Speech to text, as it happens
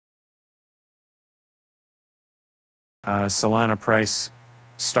Solana price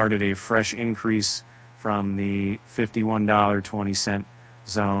started a fresh increase from the $51.20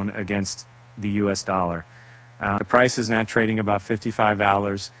 zone against the US dollar. The price is now trading about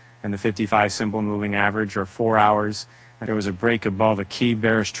 $55, and the 55 simple moving average, or 4 hours. There was a break above a key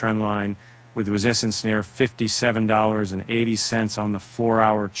bearish trend line with resistance near $57.80 on the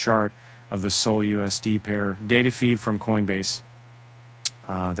 4-hour chart of the Sol USD pair data feed from Coinbase.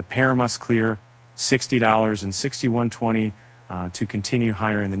 The pair must clear $60 and $61.20 to continue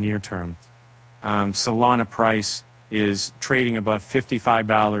higher in the near term. Solana price is trading above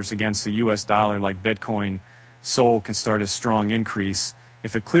 $55 against the US dollar like Bitcoin. Sol can start a strong increase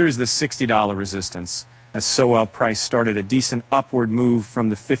if it clears the $60 resistance. As SOL price started a decent upward move from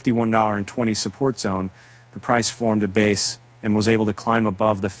the $51.20 support zone, the price formed a base and was able to climb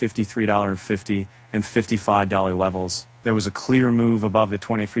above the $53.50 and $55 levels. There was a clear move above the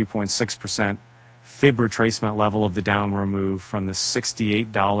 23.6% fib retracement level of the downward move from the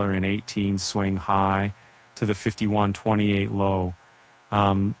 $68.18 swing high to the $51.28 low.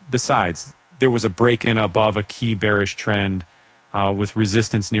 Besides, there was a break-in above a key bearish trend with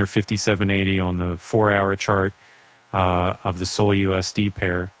resistance near $57.80 on the 4-hour chart of the Sol USD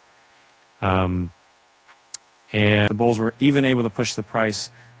pair. And the bulls were even able to push the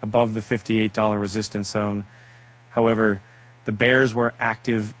price above the $58 resistance zone. However, the bears were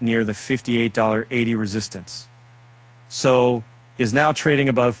active near the $58.80 resistance. So is now trading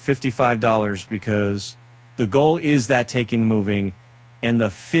above $55 because the goal is that taking moving and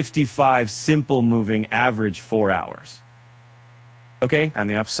the 55 simple moving average 4 hours. Okay, on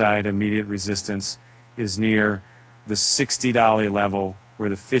the upside, immediate resistance is near the $60 level, where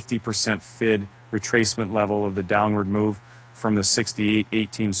the 50% FID retracement level of the downward move from the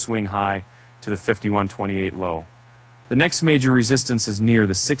 68.18 swing high to the 51.28 low. The next major resistance is near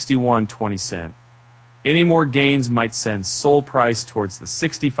the 61.20. Any more gains might send Sol price towards the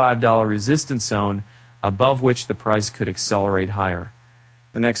 $65 resistance zone, above which the price could accelerate higher.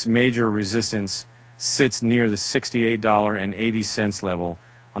 The next major resistance sits near the $68.80 level.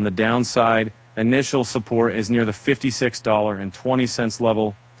 On the downside, initial support is near the $56.20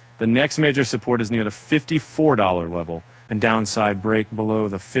 level. The next major support is near the $54 level, and downside break below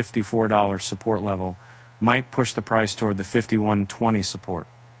the $54 support level might push the price toward the $51.20 support.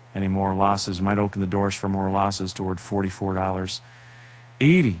 Any more losses might open the doors for more losses toward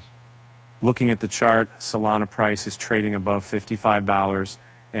 $44.80. Looking at the chart, Solana price is trading above $55,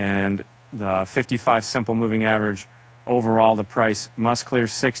 and the 55 simple moving average. Overall, the price must clear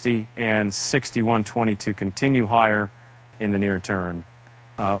 60 and 61.20 to continue higher in the near term.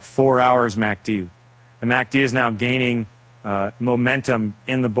 4 hours MACD. The MACD is now gaining momentum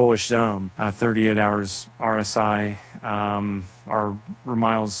in the bullish zone. 38 hours RSI. Our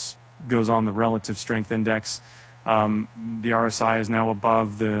miles goes on the relative strength index. The RSI is now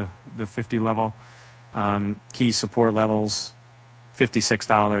above the 50 level. Key support levels,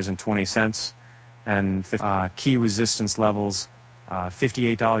 $56.20, and key resistance levels,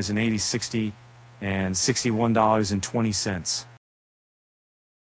 $58.80, $60, and $61.20.